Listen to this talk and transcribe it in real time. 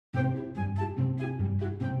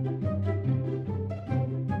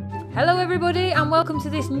Hello everybody and welcome to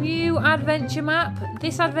this new adventure map.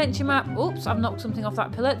 This adventure map, oops, I've knocked something off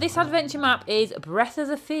that pillar. This adventure map is Breath of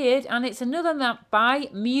the Feared and it's another map by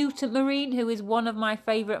Mutant Marine, who is one of my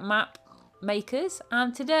favourite map makers.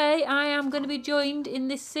 And today I am going to be joined in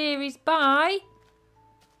this series by...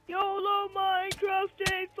 YOLO Minecraft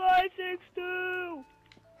 8562!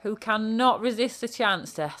 Who cannot resist the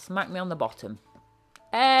chance to smack me on the bottom.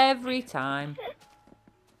 Every time.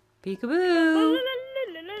 Peekaboo!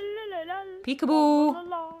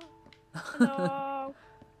 Peekaboo! Hello.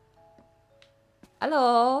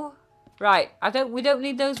 Hello. Right, we don't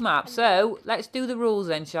need those maps, so let's do the rules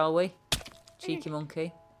then, shall we? Cheeky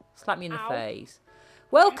monkey. Slap me in the face.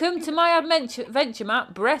 Welcome to my adventure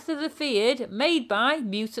map, Breath of the Feared, made by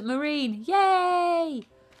Mutant Marine. Yay!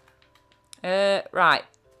 Right.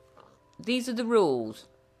 These are the rules.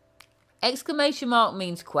 Exclamation mark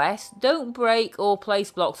means quest. Don't break or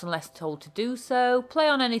place blocks unless told to do so. Play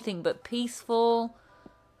on anything but peaceful.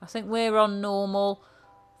 I think we're on normal.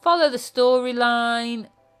 Follow the storyline.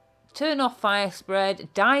 Turn off fire spread.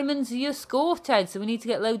 Diamonds are your score, Ted, so we need to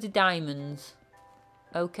get loads of diamonds.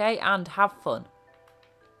 Okay, and have fun.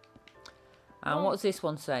 And what does this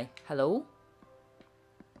one say? Hello?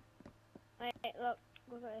 Wait, look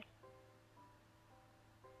at this.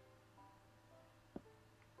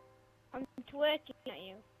 I'm twerking at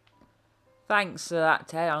you. Thanks for that,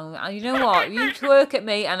 Ted. You know what? You twerk at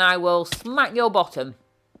me and I will smack your bottom.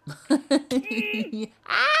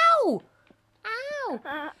 Ow! Ow!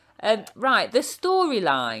 Right, the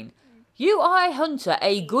storyline. You are a hunter,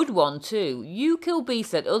 a good one too. You kill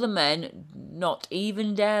beasts that other men not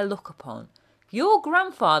even dare look upon. Your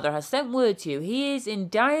grandfather has sent word to you. He is in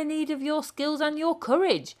dire need of your skills and your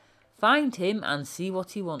courage. Find him and see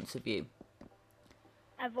what he wants of you.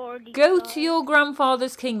 I've already Go started. to your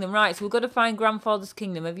grandfather's kingdom. Right, so we've got to find grandfather's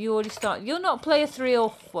kingdom. Have you already started? You're not player 3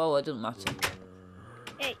 or 4. It doesn't matter.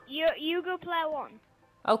 Hey, you go player 1.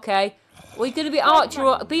 Okay. We're going to be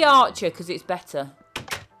archer. Be archer because it's better.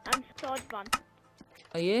 I'm swordsman.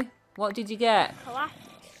 Are you? What did you get? Class.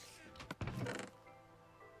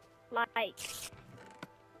 Like.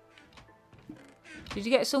 Did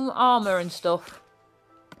you get some armour and stuff?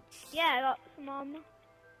 Yeah, I got some armor.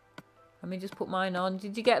 Let me just put mine on.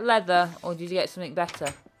 Did you get leather or did you get something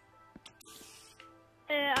better?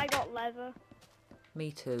 I got leather.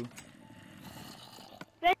 Me too.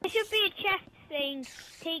 There should be a chest saying,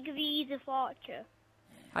 take these of archer.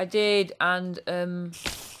 I did, and,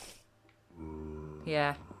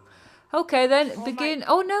 yeah. Okay then, begin.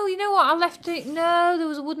 Oh no, you know what? I left it. No, there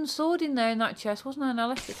was a wooden sword in there in that chest, wasn't there? And I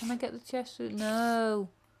left it. Can I get the chest? No.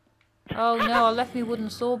 Oh no, I left my wooden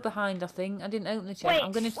sword behind, I think. I didn't open the chest. Wait,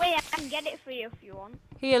 I'm gonna... wait, I can get it for you if you want.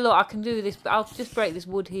 Here, look, I can do this. I'll just break this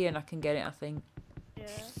wood here and I can get it, I think. Yeah.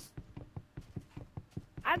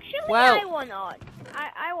 Actually, Well, I want art.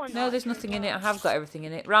 I want no, art there's as nothing in well. it. I have got everything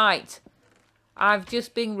in it. Right. I've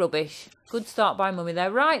just been rubbish. Good start by Mummy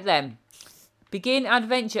there. Right then. Begin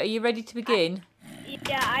adventure. Are you ready to begin?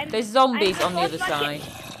 Yeah, There's zombies on the other side.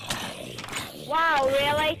 Wow,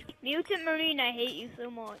 really? Mutant Marine, I hate you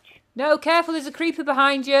so much. No, careful, there's a creeper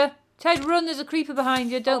behind you. Ted, run, there's a creeper behind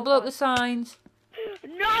you. Don't blow up the signs.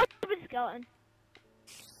 No, it's skeleton.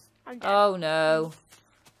 I'm dead. Oh no.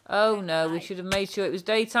 Oh no, we should have made sure it was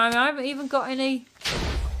daytime. I haven't even got any.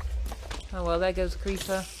 Oh well, there goes the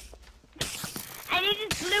creeper. And it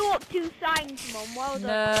just blew up 2 signs, Mum. Well done.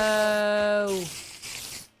 No.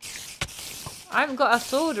 I haven't got a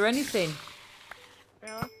sword or anything.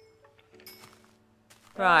 Really?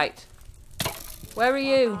 Right. Where are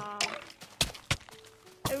you?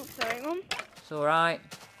 Oops, sorry, Mum. It's alright.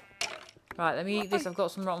 Right, let me eat this. I've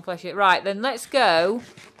got some rotten flesh here. Right, then let's go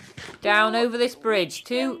down over this bridge.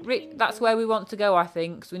 That's where we want to go, I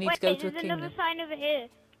think. Because we need to go to a there's kingdom. another sign over here.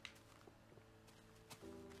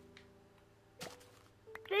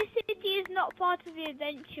 This city is not part of the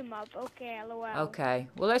adventure map. Okay, lol. Okay.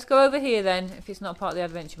 Well, let's go over here then, if it's not part of the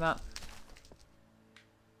adventure map.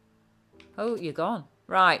 Oh, you're gone.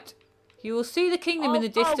 Right. You will see the kingdom in the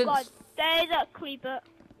distance. Oh god, there's a creeper.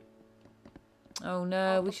 Oh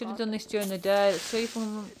no, we should have done this during the day. Let's see if we...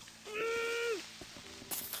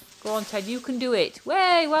 Go on, Ted, you can do it.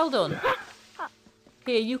 Way, well done.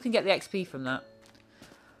 Here, you can get the XP from that.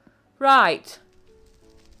 Right.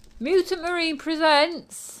 Mutant Marine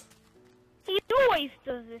presents... He always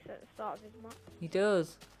does this at the start of his map. He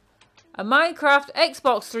does. A Minecraft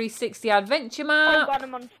Xbox 360 adventure map. Oh god,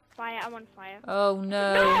 I'm on fire, I'm on fire. Oh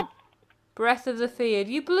no. No! Breath of the Feared.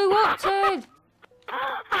 You blew up, Ted.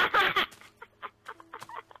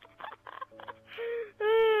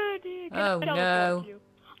 Oh dear. Oh no.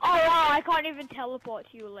 Oh wow, I can't even teleport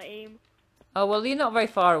to you, lame. Oh, well, you're not very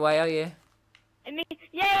far away, are you? I mean,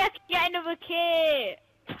 yeah, I can get another kit.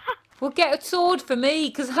 Well, get a sword for me,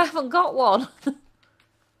 because I haven't got one.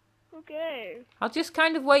 Okay. I'll just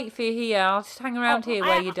kind of wait for you here. I'll just hang around here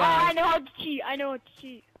where you die. I know how to cheat. I know how to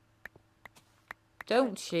cheat.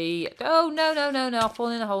 Don't cheat. Oh, no, no, no, no. I'll fall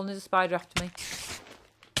in a hole and there's a spider after me.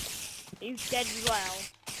 He's dead as well.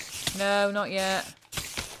 No, not yet.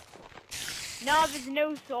 No, there's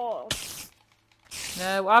no sword.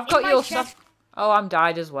 No, I've In got my your chest. stuff. Oh, I'm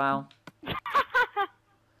died as well.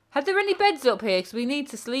 Are there any beds up here? Because we need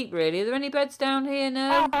to sleep, really. Are there any beds down here?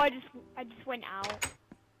 No? Oh, I just went out.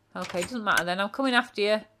 Okay, doesn't matter then. I'm coming after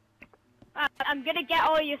you. I'm gonna get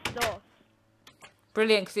all your stuff.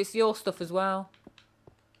 Brilliant, because it's your stuff as well.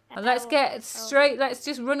 And let's get straight, let's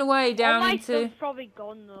just run away down all my into... stuff's probably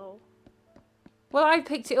gone, though. Well, I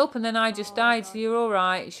picked it up and then I just died, God. so you're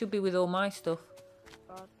alright. It should be with all my stuff.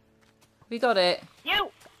 God. Have you got it?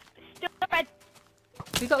 You! Stupid!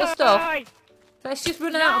 Have you got the stuff? Sorry. Let's just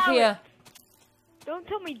run out of here. Don't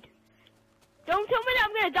tell me that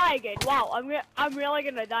I'm gonna die again. Wow, I'm really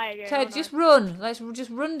gonna die again. Ted, just run. Let's just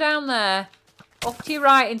run down there. Off to your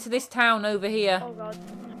right into this town over here. Oh God.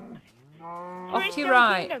 Off to your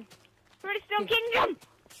right. Redstone Kingdom.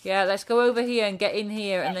 Yeah, let's go over here and get in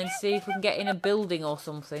here and then see if we can get in a building or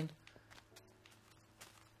something.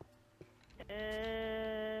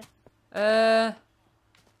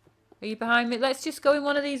 Are you behind me? Let's just go in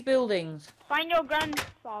one of these buildings. Find your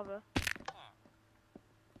grandfather.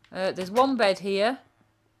 There's one bed here.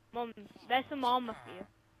 Mum, there's some armor for you.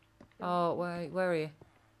 Oh, where are you?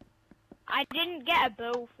 I didn't get a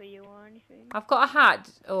bow for you or anything. I've got a hat.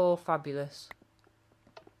 Oh, fabulous.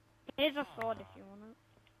 Here's a sword if you want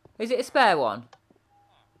it. Is it a spare one?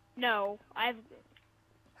 No, Have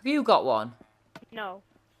you got one? No.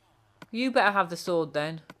 You better have the sword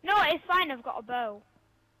then. No, it's fine. I've got a bow.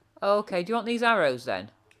 Okay, do you want these arrows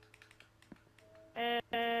then?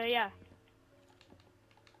 Yeah.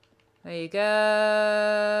 There you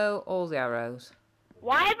go. All the arrows.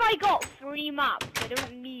 Why have I got 3 maps? I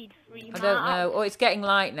don't need 3 maps. I don't know. Oh, it's getting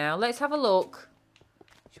light now. Let's have a look.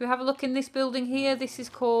 Should we have a look in this building here? This is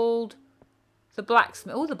called the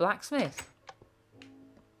blacksmith. Oh, the blacksmith.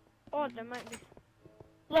 Oh, there might be.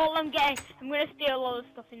 Lol, I'm gonna steal all the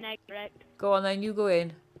stuff in there, correct? Go on then, you go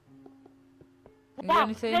in. You Wow,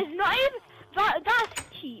 anything? there's not even that's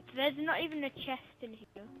cheap. There's not even a chest in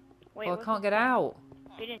here. Wait, Oh, I can't get out.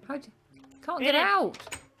 Didn't. Can't get out.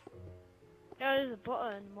 There's a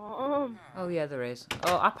button, Mom. Oh yeah, there is.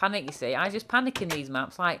 Oh, I panic, you see. I just panic in these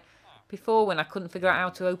maps. Like before when I couldn't figure out how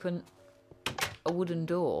to open a wooden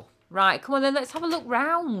door. Right, come on then, let's have a look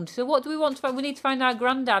round. So what do we want to find? We need to find our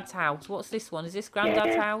granddad's house. What's this one? Is this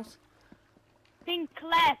granddad's house?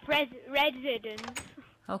 Sinclair residence.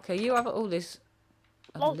 Okay, you have all this.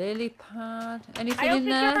 A Well, lily pad. Anything I don't in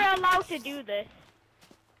think there? we're allowed to do this.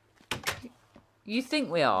 You think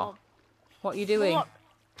we are? Mom. What are you doing? Look.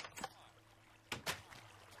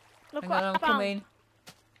 Look Hang what on, I'm I found. coming.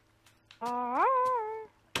 Ah.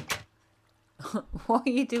 What are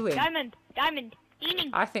you doing? Diamond, diamond, demon.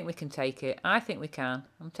 I think we can take it. I think we can.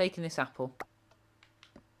 I'm taking this apple.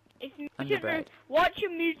 It's And the Mutant bread. Watch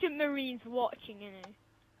your Mutant Marines watching, innit?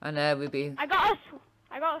 I know, we'd be... I got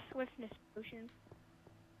a swiftness potion.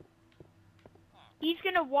 He's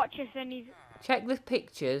gonna watch us and he's... Check the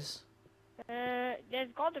pictures. There's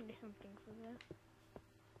gotta be something for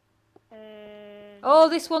this. Oh,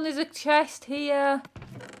 this one is a chest here.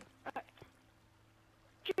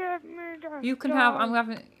 You can have... I'm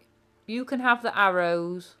having... You can have the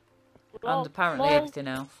arrows. And apparently everything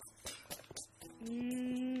else.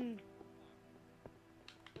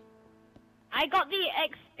 I got the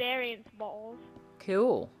experience balls.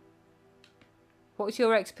 Cool. What's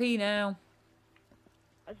your XP now?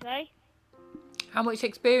 I say How much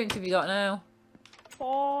experience have you got now?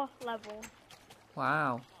 4 levels.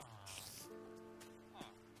 Wow.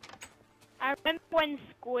 I remember when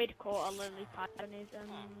Squid caught a lily pad on his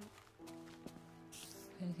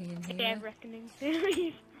Anything in Day here? of Reckoning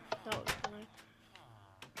series. That was funny.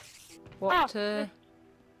 What, There's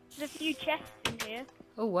a few chests in here.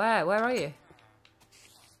 Oh, where? Where are you?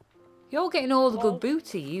 You're getting all the Well- good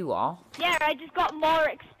booty, you are. Yeah, I just got more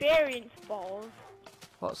experience balls.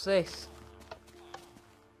 What's this?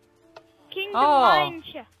 Kingdom Oh. Mine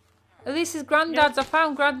chest. Oh, this is Grandad's. I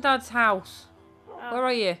found Grandad's house. Where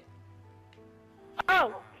are you?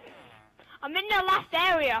 Oh, I'm in the last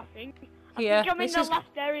area, I think. Here. I think I'm in This the is last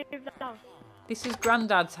area of the house. this is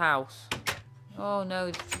Grandad's house. Oh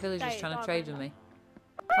no, the villager's There you trying to go, trade with Grandad.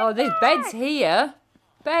 me. Oh, there's beds here.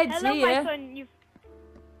 Beds Hello, my here. son.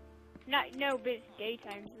 No, but it's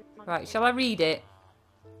daytime. Right, shall I read it?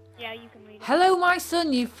 Yeah, you can read it. Hello, my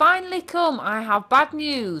son. You've finally come. I have bad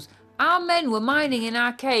news. Our men were mining in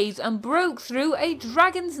our caves and broke through a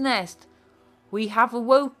dragon's nest. We have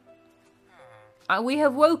woken,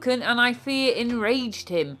 and I fear enraged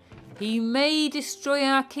him. He may destroy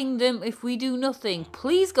our kingdom if we do nothing.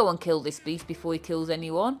 Please go and kill this beast before he kills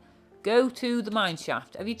anyone. Go to the mine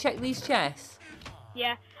shaft. Have you checked these chests?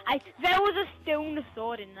 Yeah, there was a stone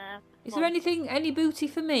sword in there. Is there any booty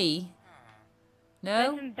for me? There's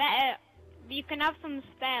No? some better. You can have some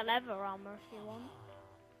spare leather armor if you want.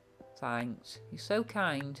 Thanks. You're so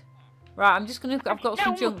kind. Right, I've got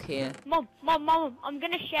some junk here. Mom, I'm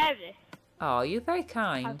gonna share this. Oh, you're very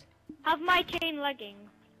kind. Have my chain leggings.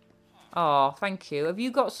 Oh, thank you. Have you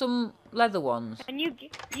got some leather ones? And you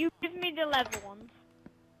give me the leather ones.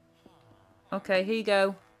 Okay, here you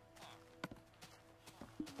go.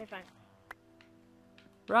 Okay, thanks.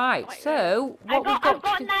 Right, Wait, so I've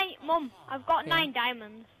got 9, Mum. I've got 9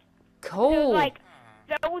 diamonds. Cool.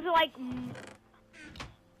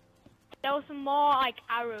 There was some more like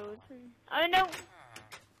arrows. I don't know.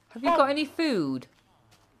 Have you got any food?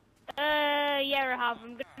 Yeah, I have.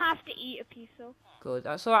 I'm gonna have to eat a piece of. Good.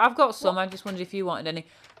 That's all right. I've got some. I just wondered if you wanted any.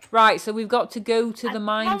 Right, so we've got to go to the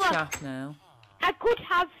mine shaft now. I could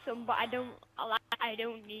have some, but I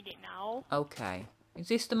don't need it now. Okay. Is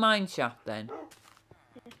this the mine shaft then?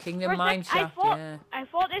 Kingdom For a mine sec, shaft, yeah. I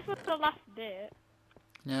thought this was the last bit.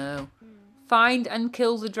 No. Find and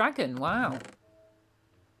kill the dragon. Wow.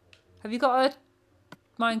 Have you got a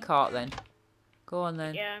minecart then? Go on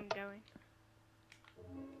then. Yeah, I'm going.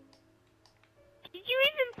 Did you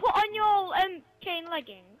even put on your chain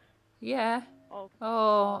leggings? Yeah.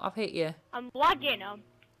 Oh, I've hit you. I'm lagging them.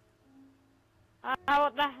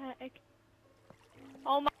 What the heck?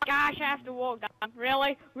 Oh my gosh, I have to walk down.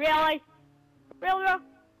 Really? Really,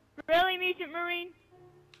 Mutant Marine?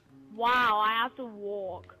 Wow, I have to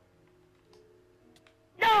walk.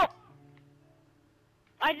 No!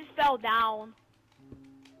 I just fell down.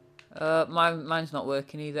 Mine's not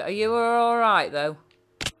working either. Are you alright though?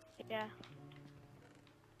 Yeah.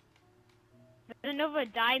 There's another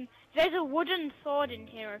dime. There's a wooden sword in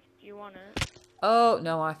here if you want it. Oh,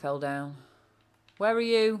 no, I fell down. Where are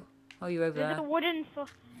you? Oh, you're over There's there. a wooden sword.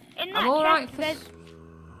 In that I'm alright chest,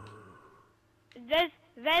 there's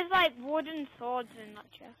like wooden swords in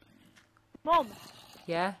that chest. Mom.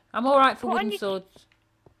 Yeah? I'm alright for wooden swords.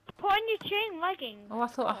 Put on your chain leggings. Oh, I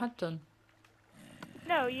thought I had done.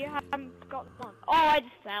 No, you haven't got one. Oh, I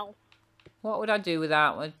just fell. What would I do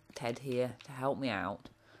without Ted here to help me out?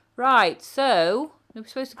 Right, so we're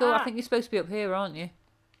supposed to go. I think you're supposed to be up here, aren't you?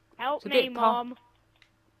 Help me, Mom.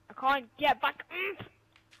 I can't get back.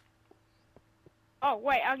 Oh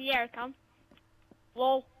wait, yeah, I can.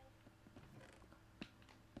 Lol.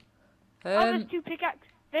 There's 2 pickaxes.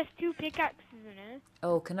 There's 2 pickaxes in it.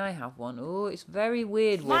 Oh, can I have one? Oh, it's very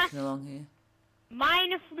weird walking along here.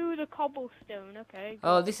 Mine are through the cobblestone. Okay.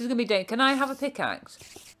 Oh, this is gonna be dangerous. Can I have a pickaxe?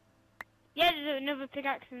 Yeah, there's another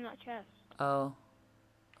pickaxe in that chest. Oh.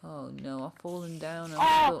 Oh no, I've fallen down.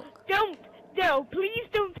 I'm stuck. No, please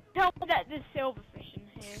don't tell me that there's silverfish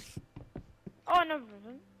in here. Oh, no, there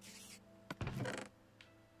isn't.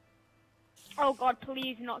 Oh god,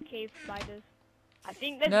 please not cave spiders. I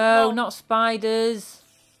think there's No, not spiders.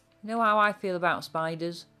 You know how I feel about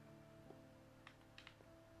spiders.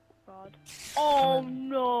 God. Oh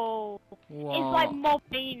no. What? It's like mob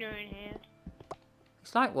mania in here.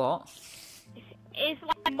 It's like what? It's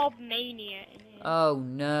like mob mania in here. Oh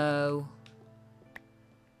no.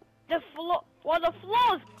 The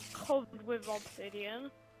floor's covered with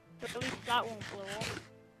obsidian. But at least that won't blow up.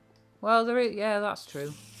 Well, yeah, that's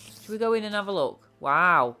true. Should we go in and have a look?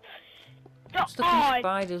 Wow. Stuck in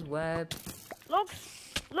spider's web.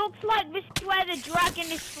 Looks like this is where the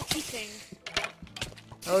dragon is sleeping.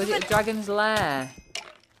 Oh, is it a dragon's lair?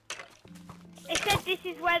 It said this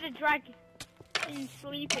is where the dragon is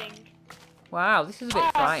sleeping. Wow, this is a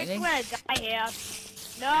bit frightening. I'm gonna die here.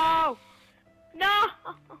 No! No!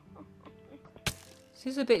 This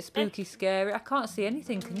is a bit spooky, scary. I can't see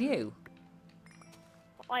anything, can you?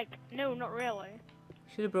 Like, no, not really.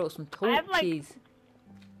 Should have brought some torches.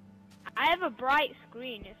 I have a bright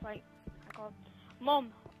screen. It's like,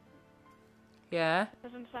 Mom. Yeah?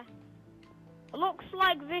 Looks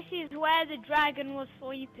like this is where the dragon was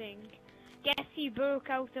sleeping. Guess he broke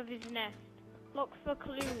out of his nest. Look for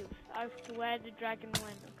clues as to where the dragon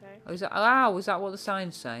went, okay? Oh, is that what the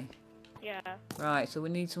signs say? Yeah. Right, so we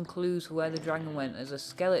need some clues for where the dragon went. There's a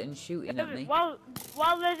skeleton shooting at me. Well,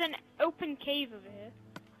 there's an open cave over here.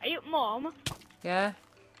 Are you, Mom? Yeah?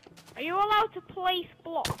 Are you allowed to place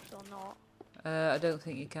blocks or not? I don't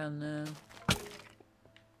think you can, no.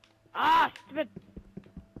 Ah, stupid.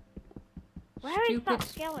 Where is that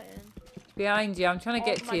skeleton? It's behind you. I'm trying to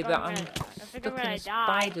get to you, but I'm stuck in a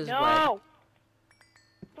spider's web. No!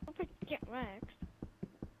 Don't get wrecked.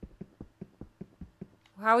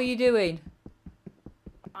 How are you doing?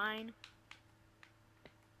 Fine.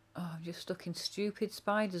 Oh, I'm just stuck in stupid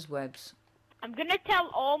spider's webs. I'm gonna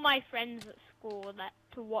tell all my friends at school that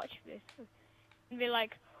to watch this. And be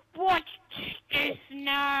like, watch this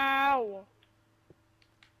now!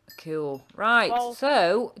 Cool. Right, Well,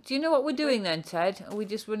 so, do you know what we're doing then, Ted? Are we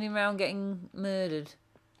just running around getting murdered?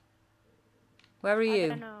 Where are you? I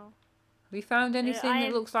don't know. Have you found anything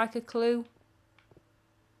that looks like a clue?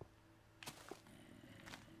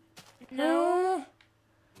 No.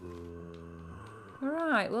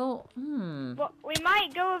 Right, well, But we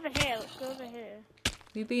might go over here. Let's go over here.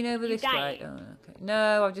 You've been over this way? dying? Oh, okay.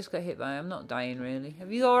 No, I've just got hit by it. I'm not dying, really.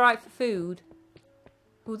 Have you alright for food?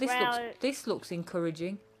 Oh, this looks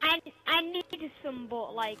encouraging. I need some,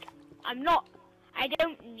 but like, I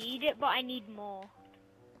don't need it, but I need more.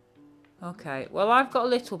 Okay, well, I've got a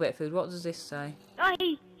little bit of food. What does this say? Oh,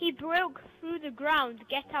 he broke through the ground.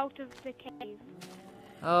 Get out of the cave.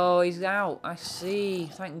 Oh, he's out. I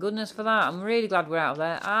see. Thank goodness for that. I'm really glad we're out of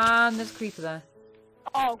there. And there's a creeper there.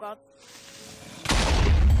 Oh, God.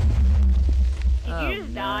 Did you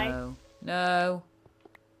just die? No.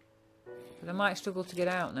 But I might struggle to get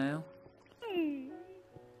out now.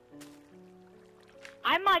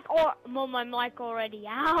 Mum, I'm like already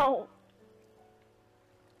out.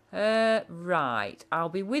 Right. I'll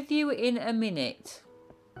be with you in a minute.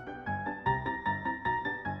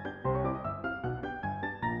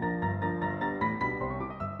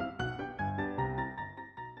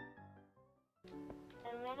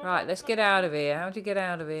 Right, let's get out of here. How do you get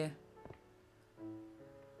out of here?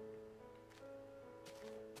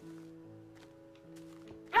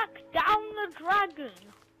 Track down the dragon.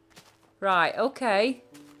 Right, okay.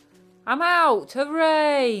 I'm out!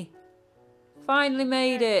 Hooray! Finally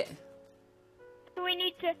made it. We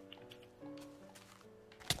need to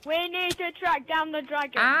track down the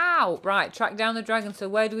dragon. Ow! Right, track down the dragon. So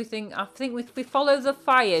where do we think... I think we follow the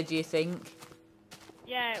fire, do you think?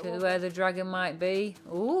 Yeah, To where the dragon might be.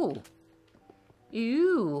 Ooh.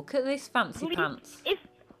 Ooh, look at this fancy pants. If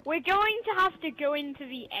we're going to have to go into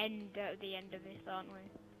the end of this, aren't we?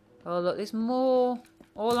 Oh, look, there's more.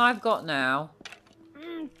 All I've got now.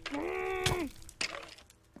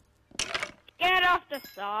 Get off the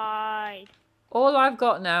side. All I've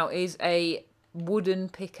got now is a wooden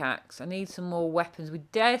pickaxe. I need some more weapons. We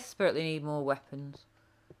desperately need more weapons.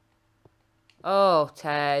 Oh,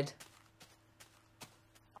 Ted.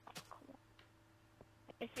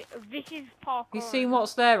 This is parkour. You seen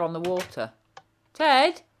what's there on the water?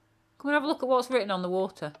 Ted, come and have a look at what's written on the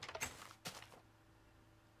water.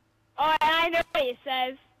 Oh, I know what it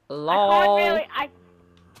says. Lol.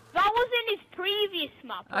 That was in his previous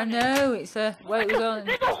map. I know, it's a... Wait, it was on...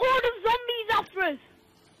 There's a horde of zombies after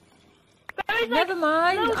us. Never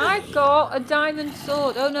mind, I've got a diamond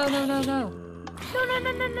sword. Oh, no, no, no, no.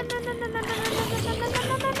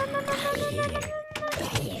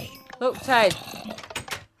 Look, Ted.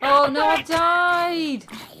 Oh, no, I died.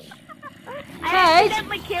 I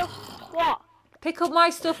accidentally killed... What? Pick up my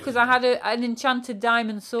stuff because I had an enchanted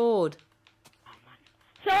diamond sword.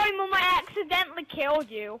 Sorry, Mum, I accidentally killed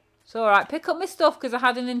you. It's alright. Pick up my stuff because I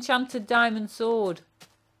had an enchanted diamond sword.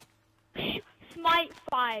 Smite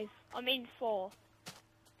 5. I mean 4.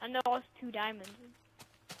 And there was 2 diamonds.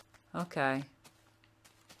 Okay.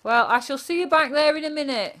 Well, I shall see you back there in a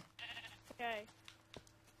minute. Okay.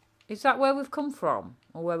 Is that where we've come from?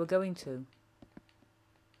 Or where we're going to?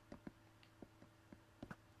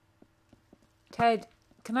 Ted,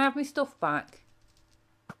 can I have my stuff back?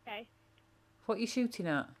 Okay. What are you shooting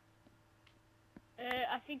at?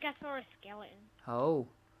 I think I saw a skeleton. Oh.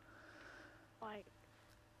 Like...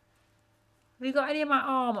 Have you got any of my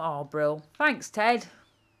armour? Oh, brill. Thanks, Ted.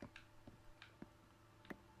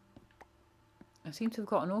 I seem to have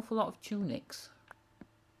got an awful lot of tunics.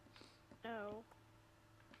 No.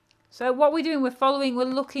 So what we're doing, we're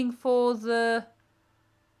looking for the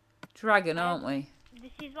dragon, aren't we?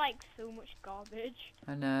 This is like so much garbage.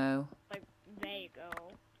 I know. Like, there you go.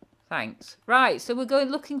 Thanks. Right, so we're going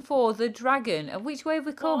looking for the dragon. And which way have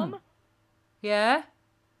we come? Mom, Yeah?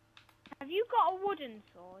 have you got a wooden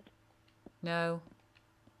sword? No.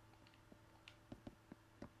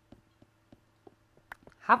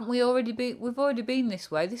 Haven't we already been... We've already been this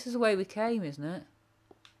way. This is the way we came, isn't it?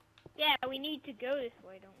 Yeah, we need to go this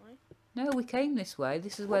way, don't we? No, we came this way.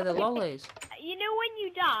 This is where the lol is. You know when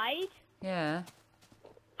you died? Yeah.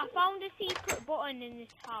 I found a secret button in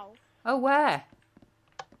this house. Oh, where?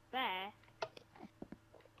 There.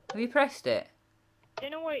 Have you pressed it?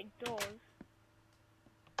 Don't know what it does.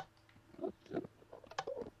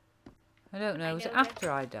 I don't know. Was it after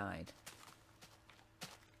I died?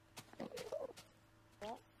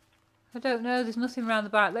 What? I don't know. There's nothing round the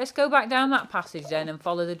back. Let's go back down that passage then and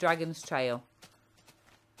follow the dragon's trail.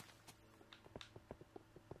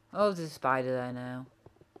 Oh, there's a spider there now.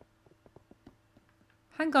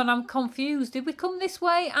 Hang on, I'm confused. Did we come this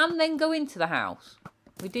way and then go into the house?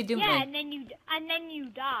 We did, didn't we? Yeah, and then you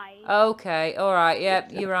died. Okay, all right.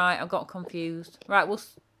 Yep, you're right. I got confused. Right, well,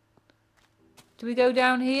 do we go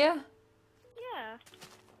down here?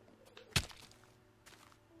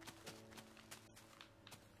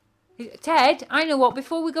 Yeah. Ted, I know what.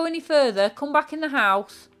 Before we go any further, come back in the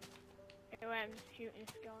house. Okay, wait, I'm shooting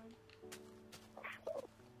this gun.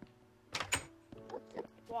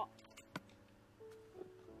 What?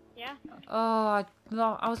 Yeah. Oh,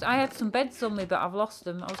 I had some beds on me, but I've lost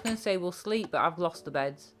them. I was going to say we'll sleep, but I've lost the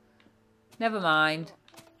beds. Never mind.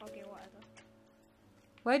 Okay, whatever.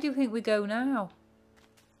 Where do you think we go now?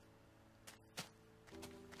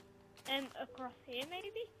 Across here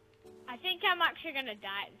maybe? I think I'm actually gonna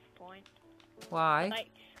die at this point. Why? Like,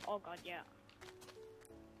 oh god, yeah.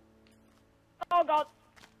 Oh god.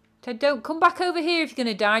 Ted, don't come back over here if you're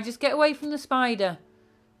going to die. Just get away from the spider.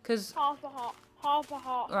 Because... Half a heart. Half a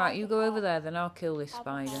heart. Right, you go over there, then I'll kill this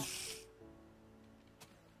spider.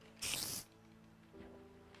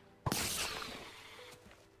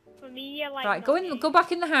 For me, yeah, like... Right, go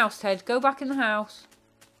back in the house, Ted. Go back in the house.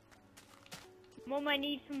 Mum, I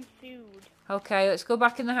need some food. Okay, let's go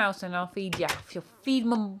back in the house and I'll feed you. You'll feed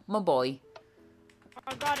my boy.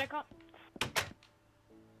 Oh god, I can't...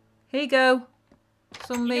 Here you go.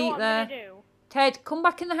 Some meat what there. I'm gonna do? Ted, come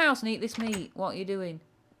back in the house and eat this meat. What are you doing?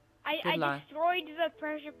 I destroyed the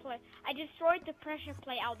pressure plate. I destroyed the pressure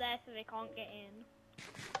plate out there so they can't get in.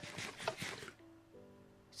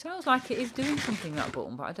 Sounds like it is doing something, that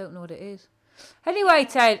button, but I don't know what it is. Anyway,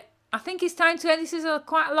 Ted, I think it's time to end. This is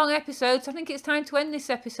quite a long episode, so I think it's time to end this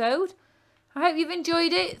episode. I hope you've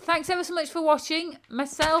enjoyed it. Thanks ever so much for watching.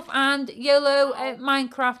 Myself and YOLO at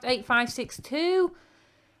Minecraft 8562.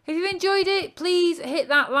 If you've enjoyed it, please hit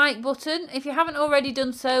that like button. If you haven't already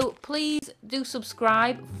done so, please do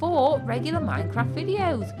subscribe for regular Minecraft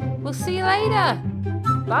videos. We'll see you later.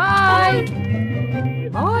 Bye.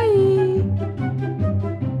 Bye.